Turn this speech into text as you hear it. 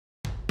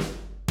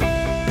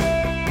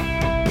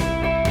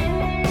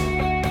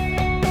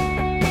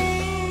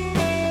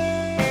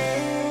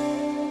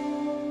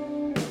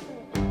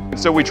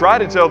So we try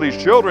to tell these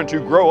children to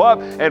grow up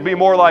and be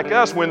more like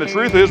us, when the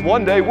truth is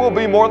one day we'll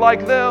be more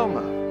like them.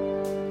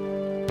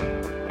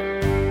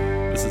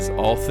 This is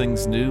All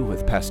Things New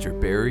with Pastor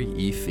Barry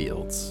E.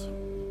 Fields.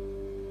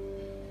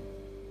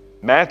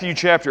 Matthew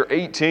chapter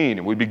 18,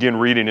 and we begin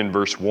reading in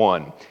verse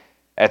 1.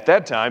 At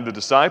that time, the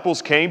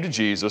disciples came to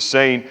Jesus,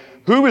 saying,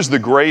 "Who is the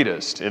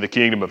greatest in the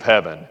kingdom of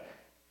heaven?"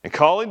 And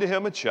calling to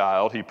him a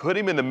child, he put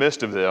him in the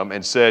midst of them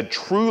and said,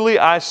 "Truly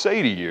I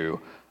say to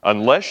you,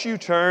 unless you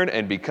turn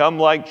and become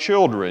like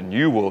children,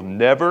 you will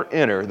never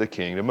enter the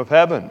kingdom of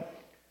heaven.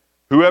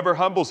 Whoever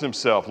humbles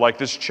himself like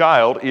this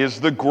child is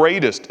the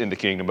greatest in the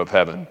kingdom of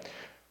heaven.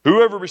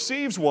 Whoever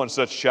receives one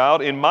such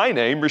child in my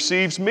name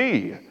receives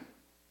me.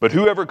 But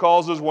whoever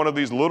causes one of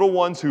these little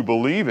ones who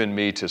believe in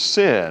me to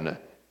sin,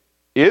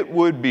 it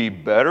would be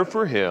better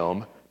for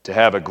him to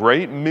have a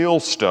great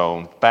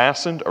millstone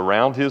fastened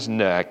around his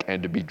neck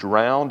and to be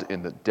drowned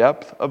in the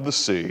depth of the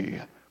sea.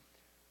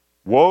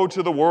 Woe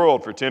to the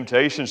world for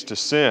temptations to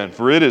sin,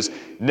 for it is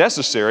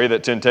necessary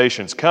that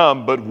temptations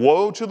come, but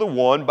woe to the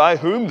one by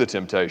whom the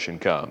temptation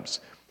comes.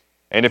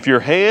 And if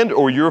your hand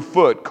or your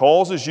foot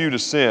causes you to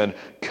sin,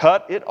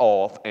 cut it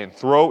off and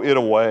throw it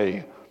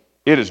away.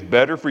 It is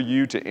better for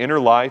you to enter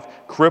life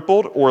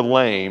crippled or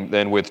lame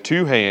than with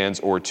 2 hands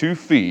or 2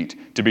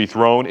 feet to be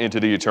thrown into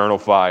the eternal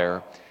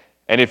fire.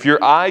 And if your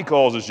eye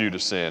causes you to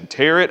sin,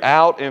 tear it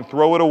out and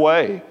throw it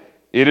away.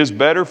 It is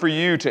better for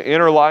you to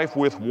enter life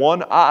with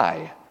 1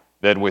 eye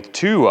than with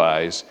 2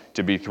 eyes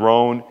to be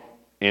thrown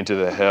into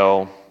the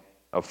hell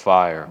of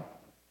fire.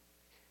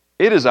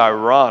 It is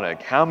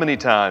ironic how many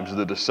times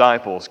the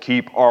disciples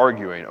keep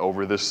arguing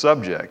over this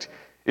subject.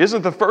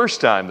 Isn't the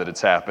first time that it's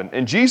happened.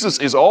 And Jesus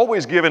is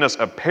always giving us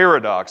a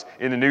paradox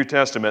in the New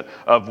Testament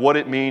of what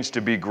it means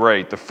to be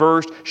great. The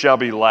first shall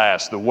be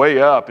last. The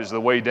way up is the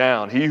way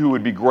down. He who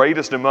would be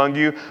greatest among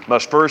you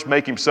must first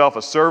make himself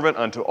a servant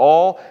unto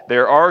all.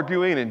 They're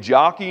arguing and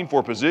jockeying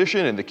for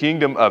position in the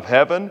kingdom of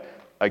heaven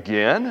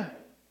again.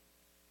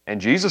 And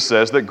Jesus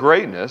says that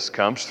greatness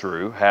comes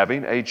through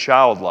having a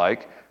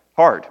childlike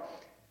heart.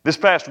 This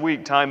past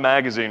week, Time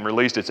Magazine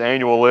released its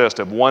annual list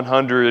of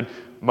 100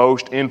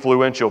 most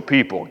influential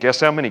people.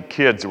 Guess how many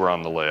kids were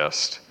on the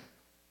list?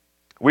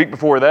 A week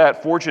before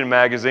that, Fortune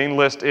Magazine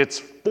lists its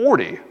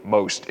 40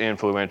 most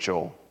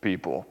influential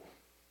people.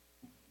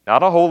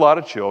 Not a whole lot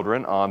of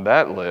children on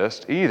that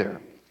list either.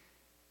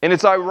 And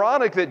it's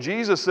ironic that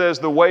Jesus says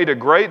the way to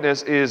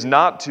greatness is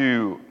not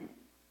to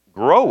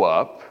grow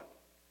up,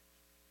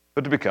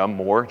 but to become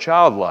more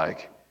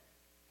childlike.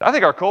 I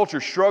think our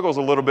culture struggles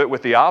a little bit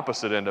with the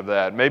opposite end of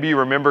that. Maybe you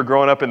remember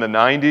growing up in the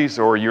 90s,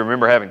 or you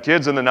remember having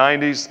kids in the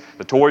 90s,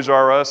 the Toys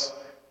R Us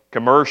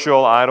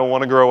commercial, "I don't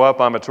want to grow up,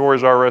 I'm a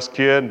Toys R Us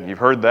kid." You've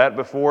heard that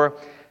before.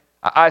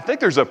 I think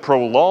there's a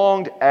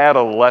prolonged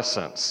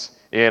adolescence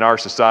in our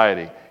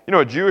society. You know,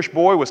 a Jewish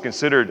boy was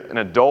considered an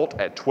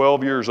adult at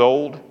 12 years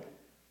old.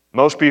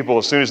 Most people,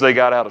 as soon as they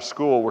got out of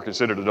school, were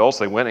considered adults.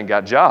 They went and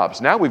got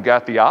jobs. Now we've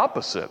got the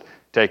opposite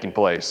taking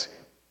place.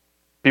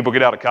 People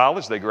get out of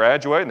college, they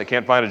graduate, and they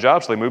can't find a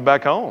job, so they move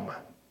back home.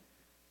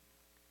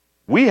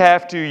 We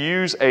have to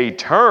use a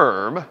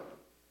term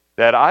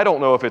that I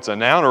don't know if it's a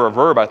noun or a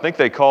verb. I think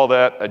they call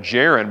that a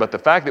gerund, but the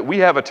fact that we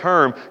have a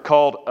term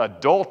called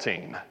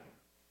adulting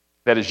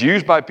that is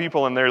used by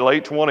people in their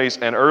late 20s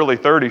and early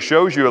 30s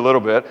shows you a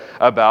little bit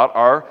about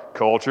our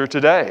culture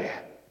today.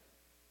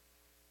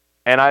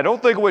 And I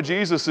don't think what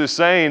Jesus is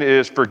saying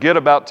is forget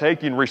about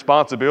taking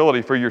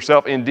responsibility for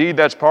yourself. Indeed,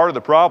 that's part of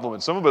the problem.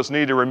 And some of us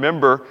need to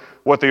remember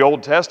what the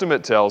Old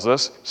Testament tells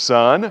us.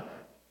 Son,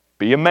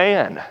 be a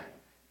man.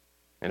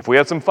 And if we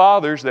had some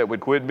fathers that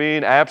would quit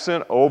being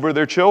absent over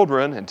their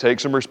children and take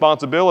some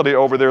responsibility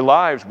over their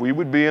lives, we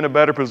would be in a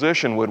better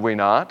position, would we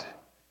not?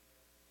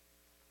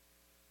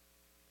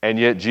 And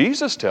yet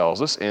Jesus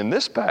tells us in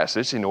this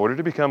passage, in order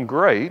to become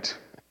great,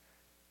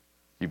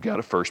 you've got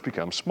to first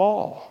become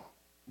small.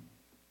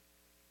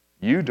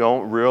 You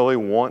don't really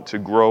want to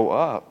grow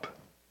up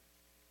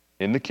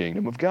in the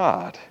kingdom of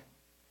God.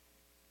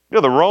 You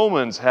know, the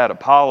Romans had a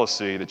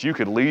policy that you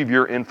could leave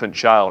your infant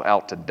child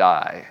out to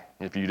die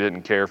if you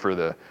didn't care for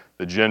the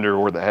gender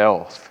or the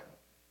health.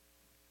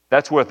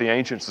 That's what the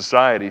ancient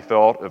society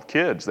thought of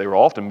kids. They were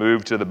often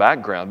moved to the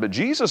background. But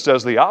Jesus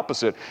does the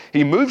opposite.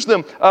 He moves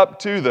them up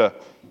to the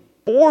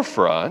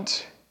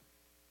forefront,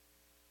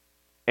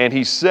 and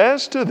he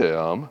says to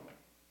them,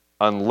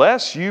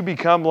 unless you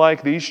become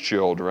like these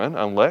children,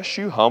 unless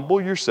you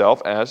humble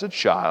yourself as a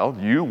child,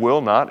 you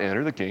will not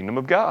enter the kingdom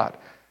of God.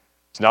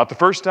 It's not the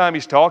first time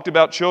he's talked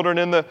about children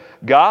in the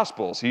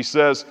Gospels. He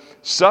says,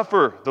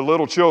 suffer the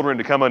little children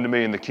to come unto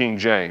me in the King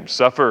James.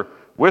 Suffer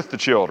with the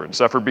children.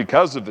 Suffer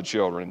because of the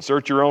children.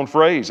 Insert your own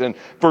phrase. And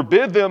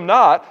forbid them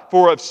not,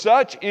 for of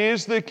such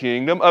is the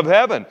kingdom of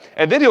heaven.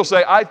 And then he'll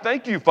say, I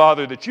thank you,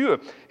 Father, that you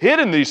have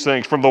hidden these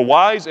things from the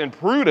wise and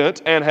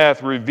prudent and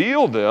hath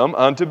revealed them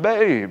unto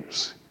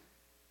babes.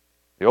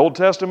 The Old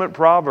Testament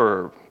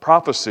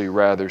prophecy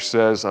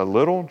says, a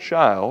little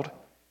child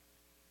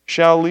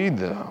shall lead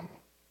them.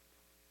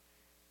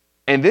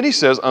 And then he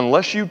says,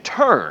 unless you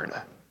turn,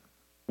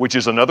 which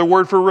is another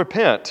word for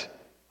repent,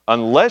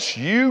 unless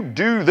you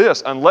do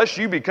this, unless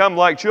you become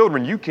like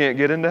children, you can't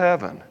get into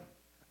heaven.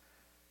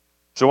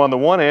 So on the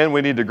one hand,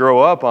 we need to grow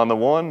up. On the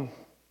one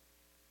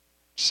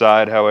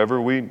side, however,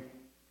 we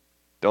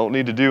don't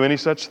need to do any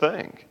such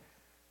thing.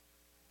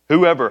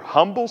 Whoever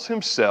humbles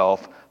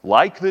himself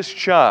like this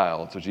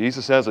child, so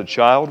Jesus has a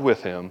child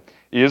with him,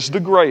 is the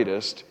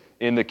greatest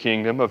in the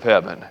kingdom of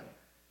heaven.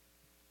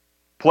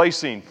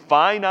 Placing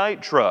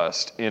finite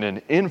trust in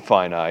an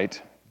infinite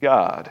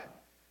God.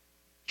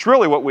 It's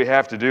really what we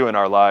have to do in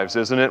our lives,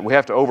 isn't it? We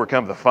have to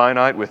overcome the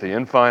finite with the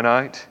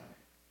infinite.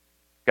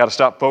 Got to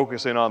stop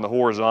focusing on the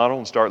horizontal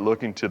and start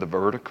looking to the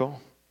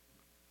vertical.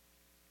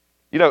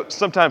 You know,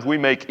 sometimes we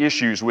make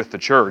issues with the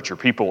church or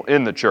people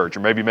in the church, or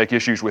maybe make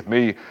issues with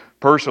me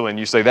personally, and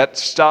you say, that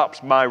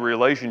stops my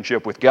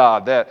relationship with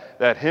God,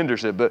 that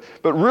hinders it. But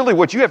really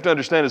what you have to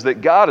understand is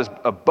that God is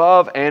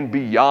above and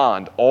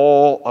beyond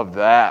all of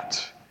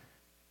that.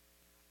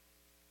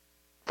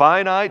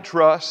 Finite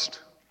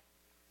trust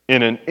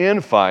in an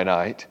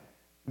infinite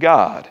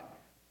God.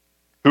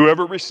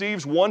 Whoever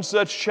receives one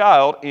such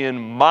child in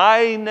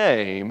my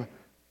name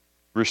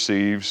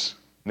receives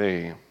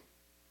me.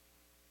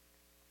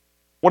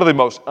 One of the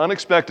most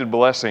unexpected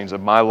blessings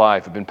of my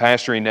life, I've been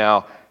pastoring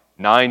now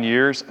 9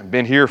 years. I've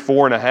been here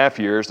 4.5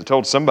 years. I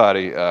told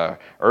somebody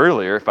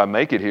earlier, if I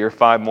make it here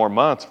 5 more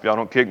months, if y'all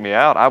don't kick me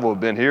out, I will have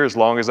been here as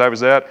long as I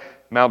was at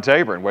Mount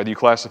Tabor. And whether you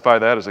classify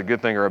that as a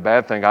good thing or a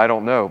bad thing, I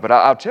don't know. But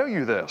I'll tell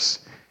you this.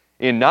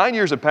 In 9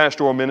 years of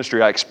pastoral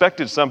ministry, I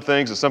expected some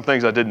things and some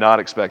things I did not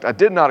expect. I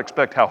did not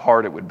expect how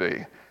hard it would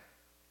be.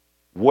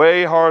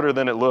 Way harder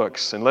than it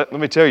looks. And let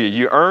me tell you,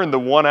 you earn the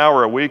 1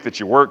 hour a week that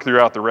you work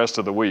throughout the rest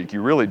of the week.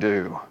 You really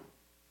do.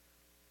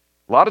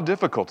 A lot of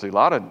difficulty, a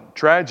lot of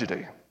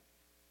tragedy.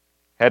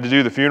 Had to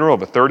do the funeral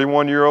of a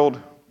 31-year-old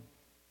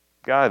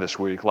guy this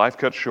week. Life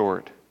cut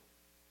short.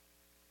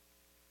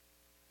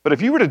 But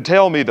if you were to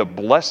tell me the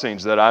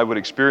blessings that I would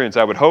experience,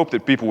 I would hope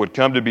that people would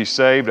come to be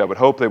saved. I would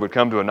hope they would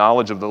come to a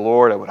knowledge of the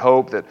Lord. I would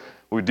hope that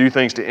we would do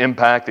things to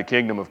impact the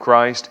kingdom of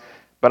Christ.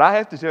 But I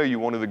have to tell you,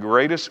 one of the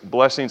greatest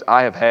blessings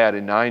I have had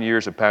in 9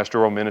 years of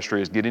pastoral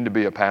ministry is getting to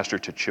be a pastor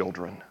to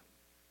children.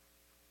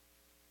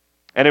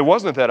 And it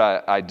wasn't that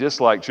I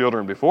disliked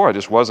children before, I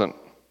just wasn't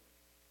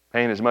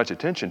paying as much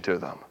attention to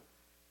them.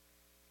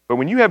 But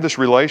when you have this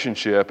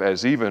relationship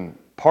as even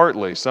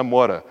partly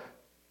somewhat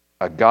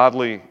a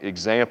godly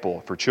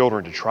example for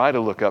children to try to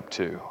look up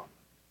to,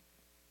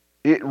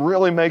 it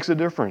really makes a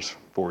difference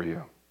for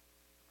you.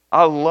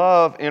 I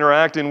love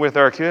interacting with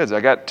our kids. I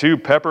got 2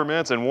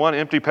 peppermints and 1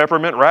 empty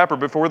peppermint wrapper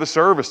before the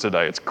service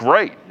today. It's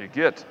great. You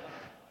get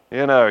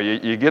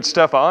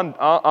stuff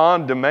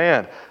on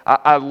demand.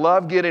 I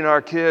love getting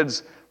our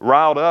kids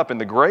riled up.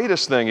 And the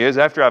greatest thing is,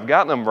 after I've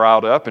gotten them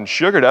riled up and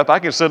sugared up, I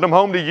can send them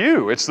home to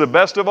you. It's the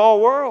best of all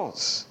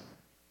worlds.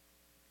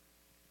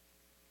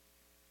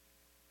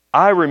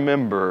 I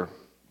remember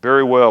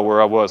very well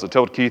where I was. I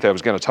told Keith I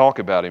was going to talk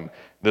about him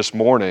this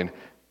morning.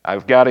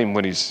 I've got him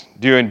when he's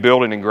doing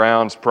building and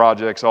grounds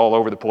projects all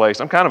over the place.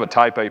 I'm kind of a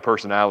type A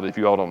personality, if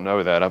you all don't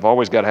know that. I've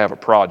always got to have a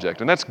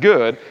project, and that's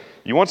good.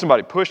 You want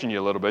somebody pushing you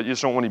a little bit. You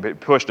just don't want to be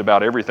pushed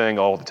about everything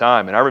all the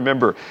time. And I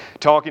remember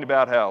talking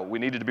about how we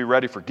needed to be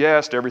ready for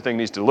guests. Everything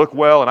needs to look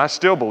well, and I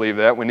still believe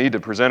that. We need to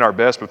present our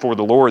best before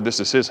the Lord.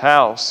 This is His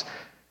house.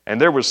 And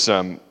there was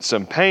some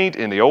paint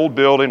in the old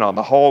building on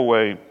the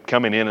hallway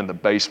coming in the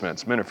basement.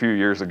 It's been a few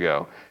years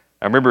ago.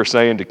 I remember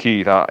saying to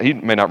Keith, he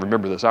may not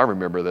remember this, I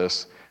remember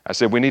this. I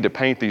said, we need to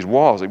paint these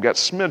walls. They've got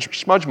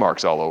smudge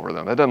marks all over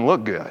them. That doesn't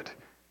look good.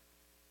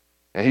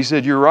 And he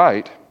said, you're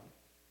right.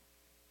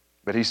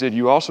 But he said,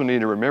 you also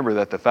need to remember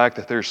that the fact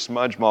that there's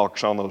smudge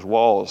marks on those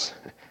walls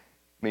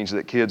means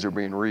that kids are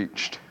being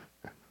reached.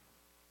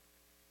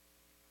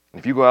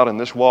 If you go out on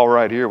this wall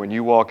right here, when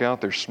you walk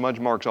out, there's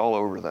smudge marks all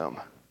over them.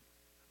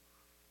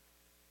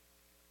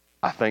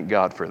 I thank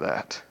God for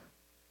that.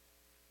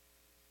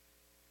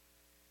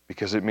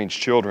 Because it means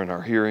children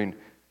are hearing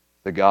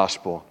the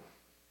gospel.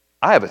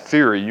 I have a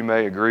theory, you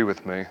may agree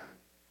with me.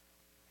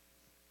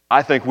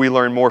 I think we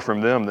learn more from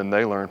them than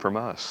they learn from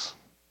us.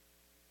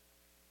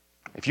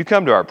 If you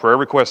come to our prayer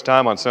request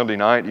time on Sunday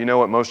night, you know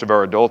what most of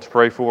our adults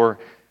pray for?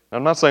 Now,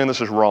 I'm not saying this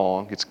is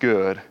wrong, it's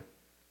good.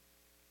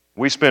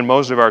 We spend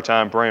most of our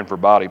time praying for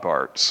body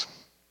parts.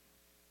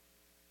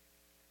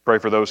 Pray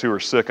for those who are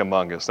sick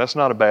among us. That's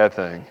not a bad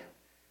thing.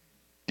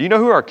 Do you know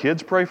who our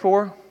kids pray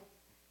for?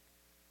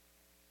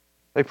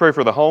 They pray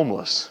for the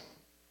homeless.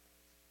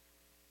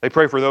 They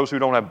pray for those who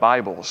don't have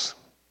Bibles.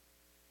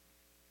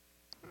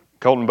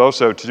 Colton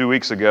Boso 2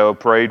 weeks ago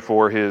prayed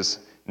for his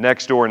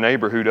next door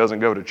neighbor who doesn't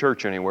go to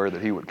church anywhere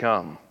that he would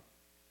come.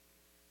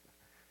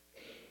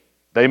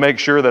 They make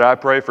sure that I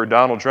pray for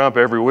Donald Trump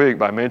every week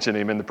by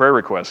mentioning him in the prayer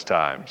request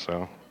time.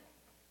 So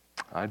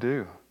I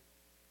do.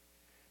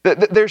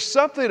 There's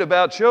something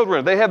about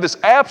children. They have this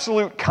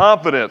absolute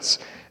confidence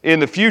in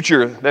the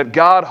future that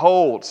God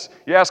holds.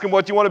 You ask them,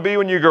 what do you want to be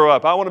when you grow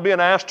up? I want to be an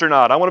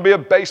astronaut. I want to be a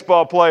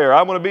baseball player.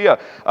 I want to be a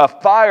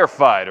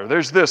firefighter.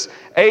 There's this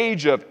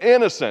age of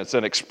innocence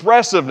and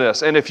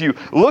expressiveness. And if you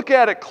look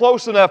at it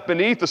close enough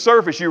beneath the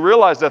surface, you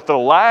realize that the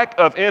lack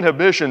of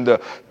inhibition, the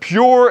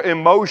pure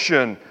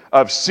emotion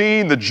of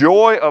seeing the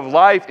joy of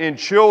life in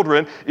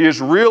children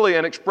is really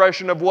an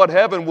expression of what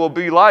heaven will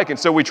be like. And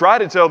so we try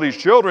to tell these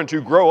children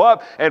to grow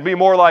up and be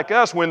more like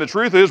us, when the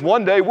truth is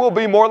one day we'll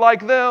be more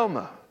like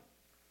them.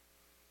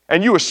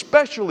 And you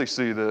especially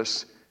see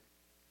this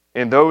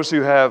in those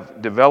who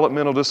have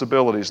developmental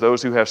disabilities,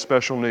 those who have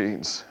special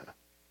needs.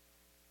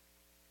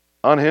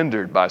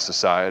 Unhindered by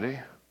society,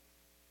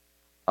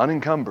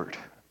 unencumbered.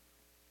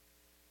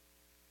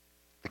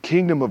 The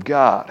kingdom of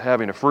God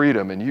having a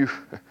freedom, and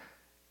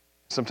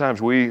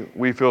sometimes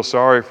we feel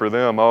sorry for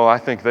them. Oh, I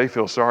think they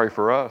feel sorry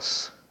for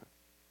us,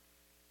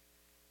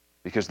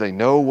 because they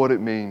know what it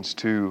means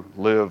to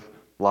live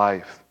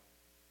life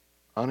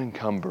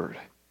unencumbered.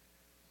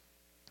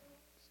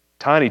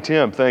 Tiny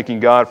Tim thanking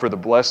God for the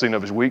blessing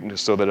of his weakness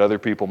so that other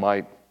people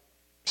might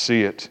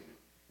see it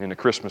in a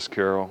Christmas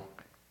carol.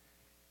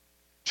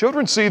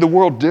 Children see the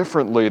world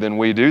differently than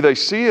we do. They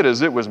see it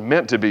as it was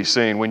meant to be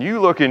seen. When you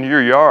look in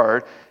your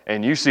yard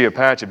and you see a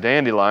patch of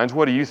dandelions,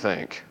 what do you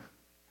think?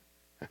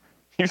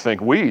 You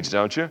think weeds,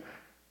 don't you?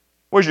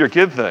 What does your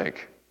kid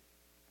think?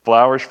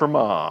 Flowers for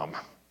mom.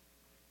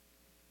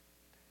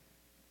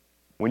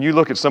 When you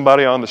look at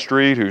somebody on the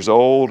street who's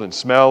old and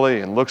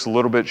smelly and looks a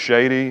little bit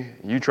shady,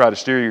 you try to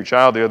steer your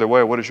child the other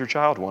way, what does your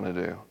child want to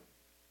do? You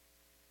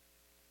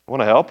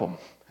want to help them.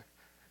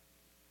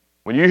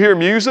 When you hear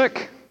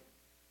music,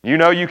 you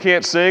know you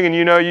can't sing and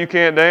you know you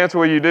can't dance,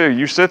 what do?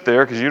 You sit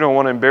there because you don't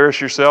want to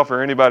embarrass yourself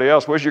or anybody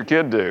else. What does your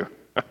kid do?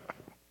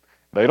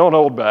 They don't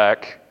hold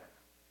back.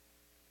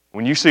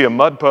 When you see a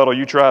mud puddle,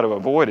 you try to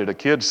avoid it. A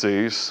kid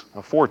sees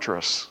a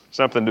fortress,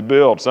 something to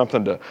build,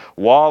 something to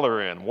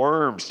waller in,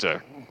 worms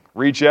to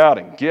reach out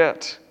and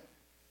get.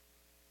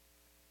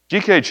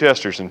 G.K.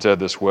 Chesterton said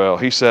this well.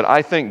 He said,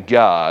 I think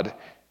God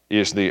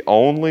is the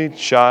only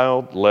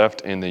child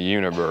left in the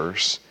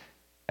universe,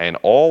 and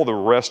all the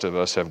rest of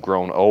us have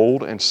grown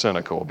old and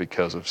cynical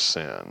because of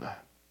sin.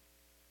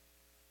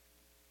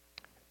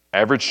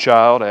 Average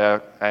child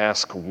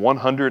asks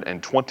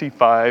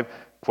 125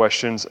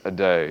 questions a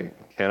day.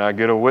 Can I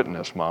get a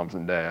witness, moms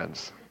and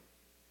dads?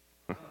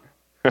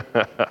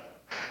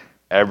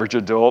 Average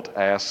adult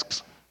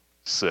asks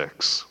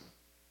 6.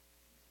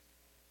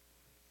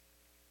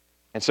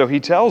 And so he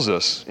tells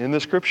us in the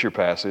scripture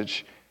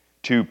passage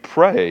to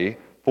pray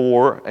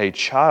for a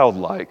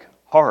childlike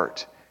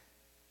heart.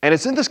 And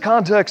it's in this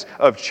context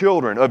of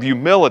children, of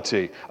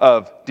humility,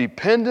 of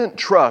dependent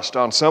trust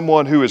on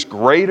someone who is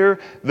greater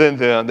than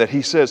them, that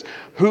he says,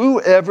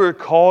 whoever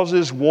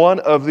causes one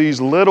of these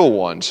little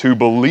ones who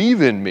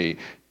believe in me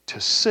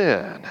to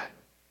sin,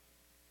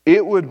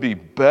 it would be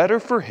better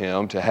for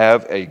him to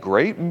have a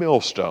great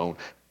millstone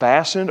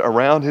fastened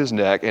around his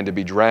neck and to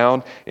be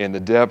drowned in the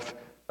depth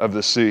of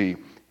the sea.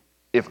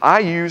 If I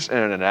used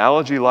an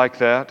analogy like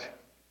that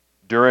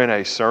during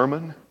a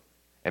sermon,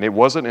 and it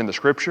wasn't in the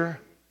scripture,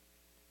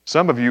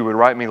 some of you would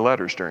write me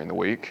letters during the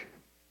week.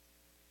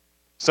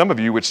 Some of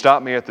you would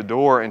stop me at the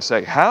door and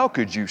say, how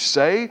could you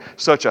say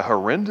such a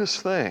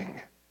horrendous thing?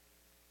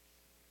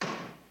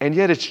 And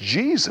yet it's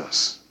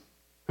Jesus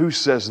who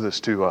says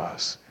this to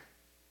us.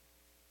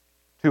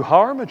 To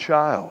harm a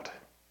child,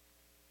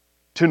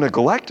 to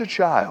neglect a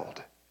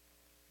child,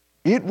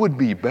 it would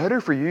be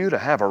better for you to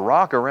have a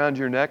rock around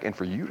your neck and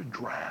for you to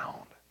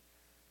drown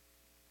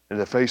than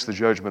to face the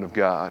judgment of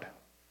God.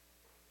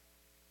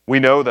 We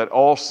know that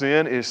all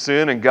sin is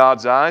sin in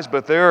God's eyes,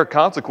 but there are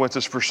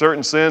consequences for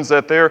certain sins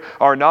that there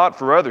are not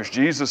for others.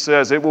 Jesus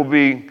says it will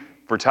be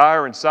for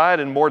Tyre and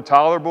Sidon more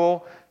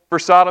tolerable for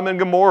Sodom and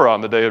Gomorrah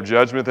on the day of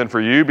judgment than for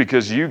you,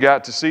 because you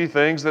got to see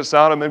things that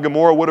Sodom and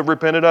Gomorrah would have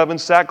repented of in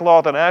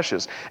sackcloth and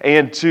ashes.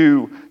 And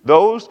to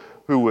those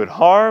who would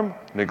harm,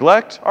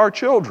 neglect our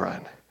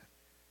children,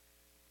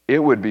 it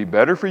would be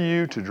better for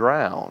you to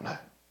drown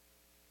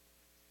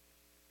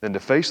than to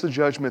face the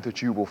judgment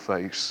that you will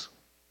face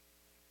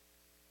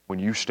when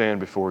you stand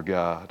before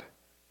God.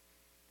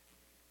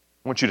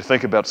 I want you to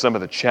think about some of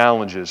the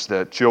challenges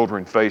that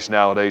children face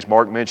nowadays.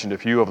 Mark mentioned a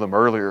few of them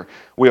earlier.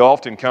 We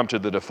often come to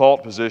the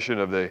default position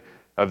of the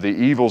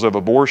evils of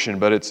abortion,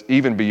 but it's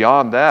even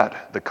beyond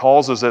that. The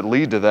causes that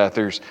lead to that.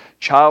 There's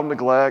child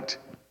neglect,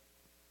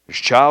 there's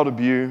child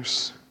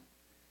abuse.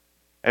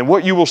 And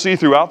what you will see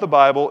throughout the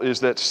Bible is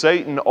that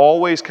Satan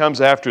always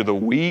comes after the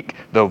weak,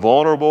 the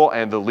vulnerable,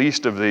 and the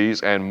least of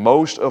these, and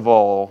most of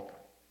all,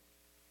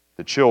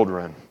 the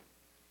children.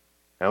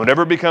 And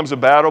whenever it becomes a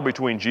battle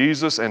between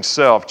Jesus and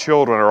self,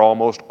 children are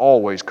almost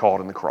always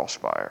caught in the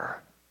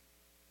crossfire.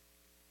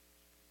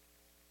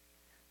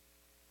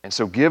 And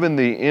so given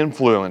the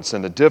influence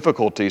and the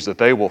difficulties that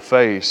they will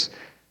face,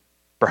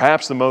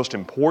 perhaps the most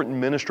important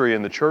ministry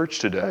in the church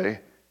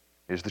today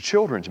is the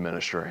children's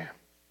ministry.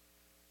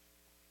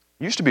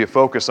 It used to be a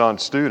focus on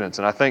students,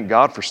 and I thank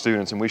God for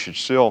students, and we should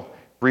still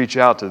reach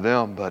out to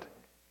them, but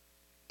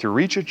to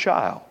reach a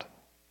child,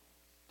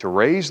 to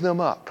raise them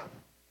up.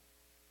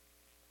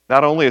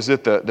 Not only is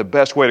it the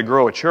best way to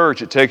grow a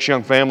church, it takes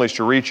young families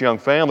to reach young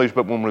families,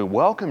 but when we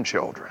welcome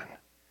children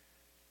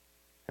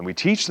and we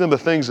teach them the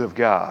things of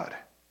God,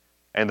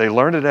 and they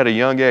learn it at a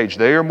young age,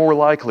 they are more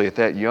likely at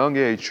that young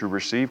age to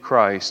receive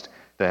Christ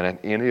than at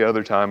any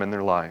other time in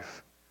their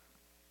life.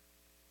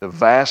 The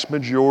vast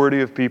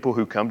majority of people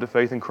who come to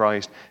faith in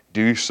Christ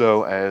do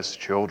so as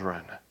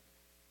children.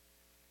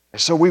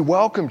 And so we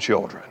welcome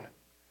children.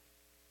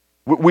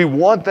 We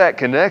want that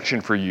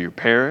connection for you,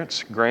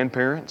 parents,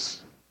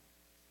 grandparents.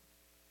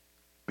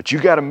 But you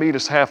got to meet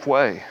us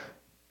halfway.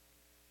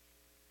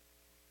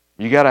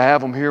 You got to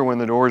have them here when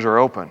the doors are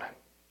open.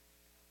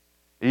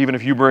 Even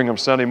if you bring them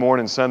Sunday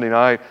morning, Sunday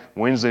night,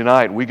 Wednesday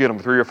night, we get them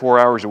 3 or 4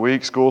 hours a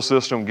week. School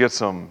system gets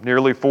them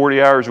nearly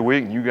 40 hours a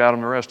week, and you got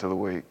them the rest of the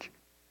week.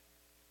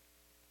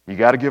 You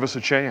got to give us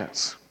a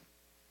chance.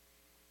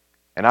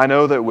 And I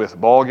know that with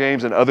ball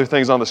games and other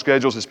things on the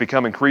schedules, it's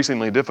become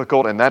increasingly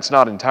difficult, and that's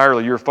not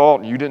entirely your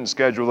fault. You didn't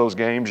schedule those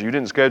games. You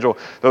didn't schedule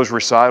those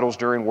recitals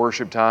during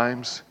worship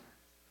times.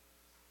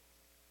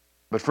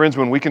 But friends,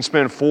 when we can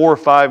spend 4 or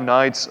 5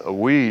 nights a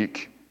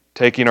week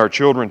taking our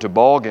children to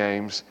ball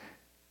games,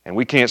 and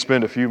we can't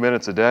spend a few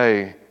minutes a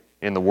day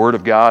in the Word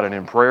of God and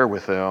in prayer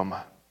with them,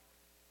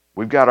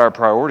 we've got our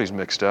priorities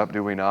mixed up,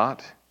 do we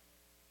not?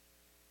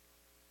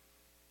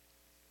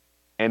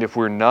 And if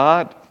we're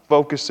not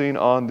focusing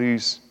on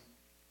these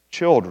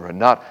children,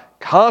 not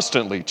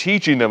constantly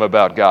teaching them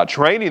about God,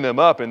 training them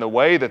up in the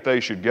way that they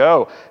should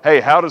go. Hey,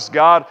 how does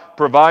God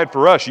provide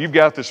for us? You've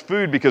got this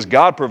food because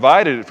God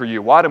provided it for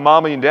you. Why do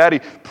mommy and daddy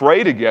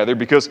pray together?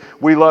 Because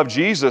we love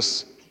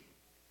Jesus.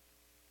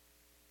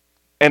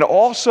 And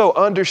also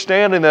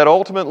understanding that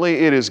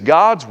ultimately it is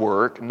God's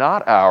work,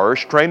 not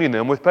ours, training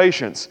them with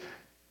patience.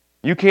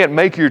 You can't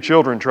make your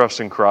children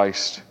trust in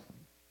Christ.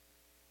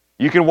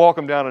 You can walk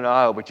them down an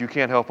aisle, but you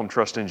can't help them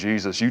trust in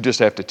Jesus. You just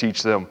have to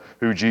teach them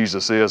who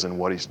Jesus is and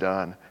what He's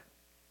done.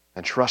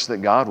 And trust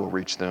that God will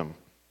reach them.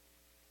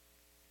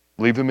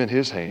 Leave them in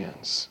His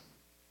hands.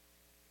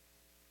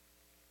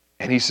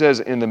 And He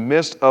says, in the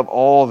midst of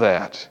all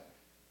that,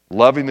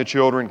 loving the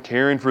children,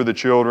 caring for the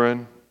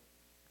children,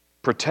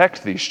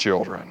 protect these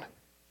children.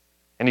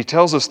 And He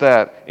tells us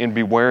that in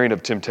bewaring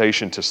of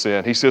temptation to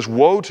sin. He says,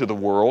 woe to the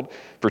world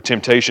for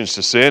temptations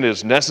to sin. It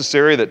is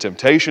necessary that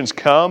temptations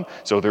come,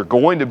 so they're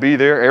going to be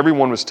there.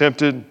 Everyone was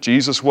tempted.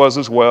 Jesus was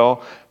as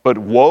well. But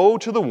woe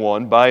to the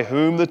one by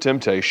whom the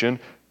temptation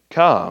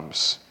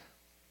comes.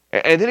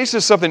 And then He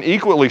says something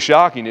equally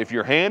shocking. If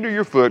your hand or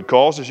your foot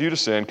causes you to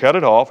sin, cut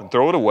it off and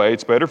throw it away.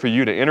 It's better for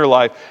you to enter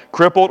life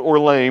crippled or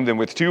lame than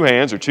with 2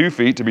 hands or 2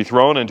 feet to be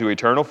thrown into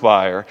eternal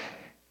fire.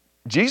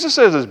 Jesus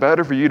says it's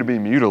better for you to be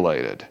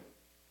mutilated,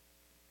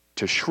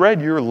 to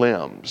shred your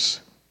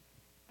limbs,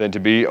 than to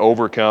be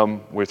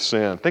overcome with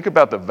sin. Think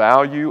about the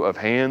value of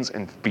hands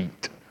and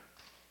feet,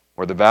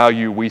 or the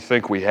value we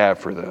think we have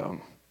for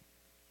them.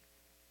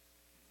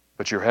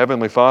 But your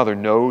Heavenly Father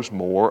knows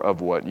more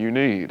of what you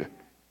need.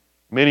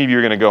 Many of you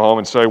are going to go home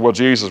and say, well,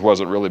 Jesus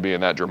wasn't really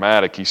being that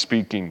dramatic. He's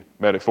speaking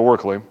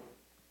metaphorically.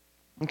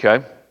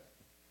 Okay.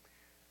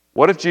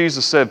 What if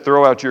Jesus said,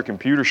 throw out your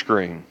computer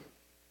screen?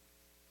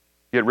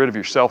 Get rid of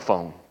your cell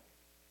phone.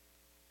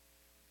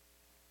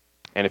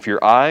 And if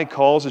your eye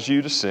causes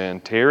you to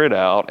sin, tear it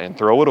out and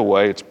throw it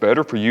away. It's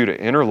better for you to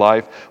enter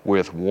life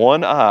with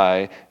 1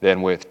 eye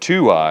than with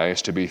 2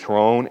 eyes to be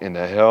thrown in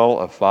the hell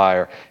of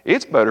fire.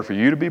 It's better for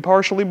you to be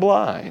partially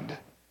blind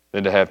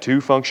than to have 2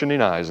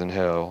 functioning eyes in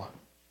hell.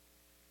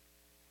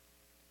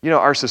 You know,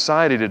 our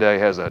society today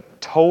has a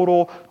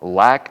total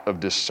lack of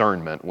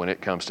discernment when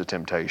it comes to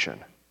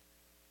temptation.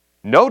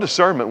 No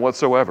discernment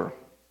whatsoever.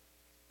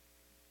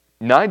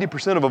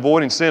 90% of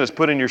avoiding sin is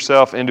putting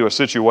yourself into a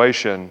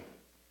situation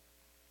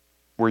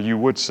where you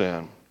would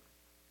sin.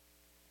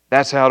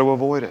 That's how to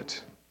avoid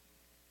it.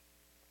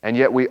 And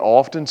yet we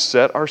often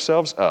set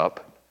ourselves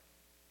up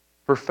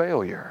for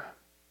failure.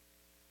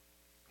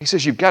 He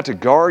says you've got to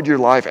guard your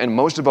life, and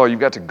most of all, you've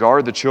got to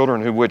guard the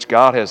children who which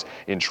God has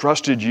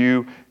entrusted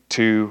you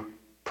to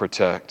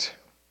protect.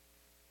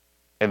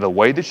 And the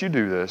way that you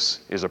do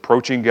this is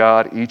approaching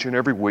God each and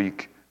every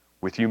week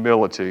with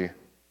humility,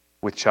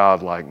 with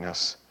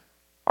childlikeness.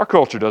 Our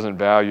culture doesn't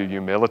value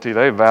humility.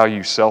 They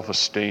value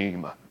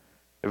self-esteem.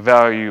 They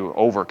value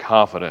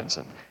overconfidence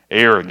and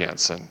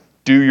arrogance and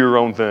do your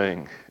own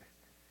thing.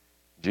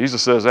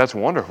 Jesus says that's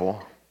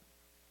wonderful,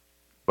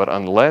 but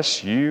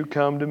unless you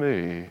come to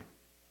me,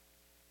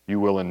 you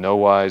will in no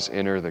wise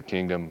enter the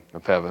kingdom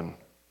of heaven.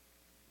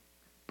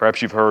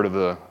 Perhaps you've heard of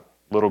the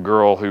little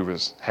girl who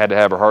had to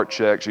have her heart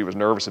checked. She was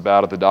nervous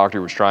about it. The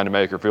doctor was trying to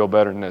make her feel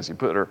better, and as he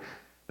put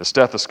the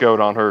stethoscope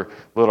on her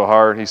little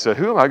heart, he said,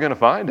 who am I going to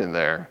find in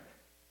there?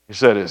 He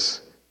said,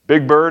 is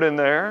Big Bird in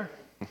there?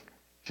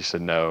 She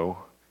said, no.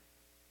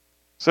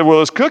 He said,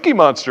 well, is Cookie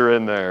Monster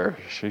in there?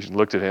 She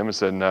looked at him and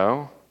said,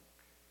 no.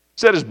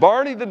 He said, is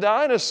Barney the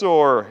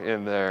dinosaur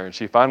in there? And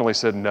she finally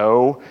said,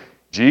 no.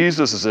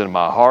 Jesus is in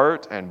my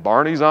heart and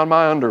Barney's on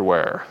my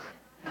underwear.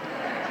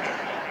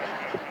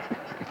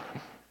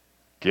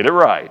 Get it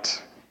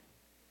right.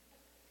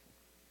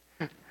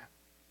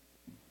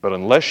 But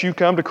unless you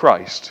come to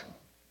Christ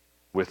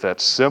with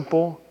that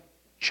simple,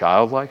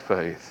 childlike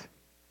faith,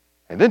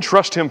 and then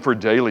trust Him for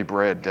daily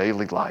bread,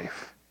 daily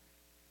life,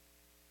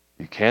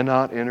 you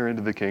cannot enter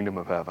into the kingdom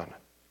of heaven.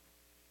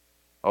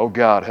 Oh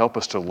God, help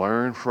us to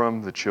learn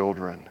from the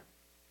children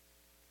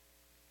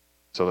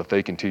so that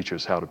they can teach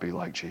us how to be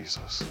like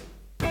Jesus.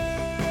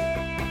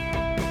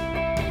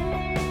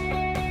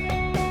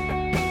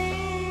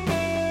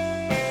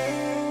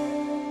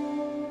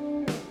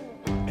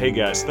 Hey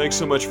guys, thanks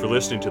so much for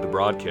listening to the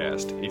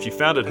broadcast. If you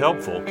found it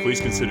helpful, please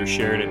consider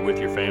sharing it with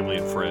your family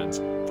and friends.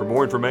 For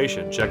more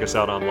information, check us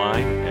out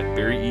online at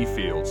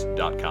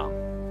barryefields.com.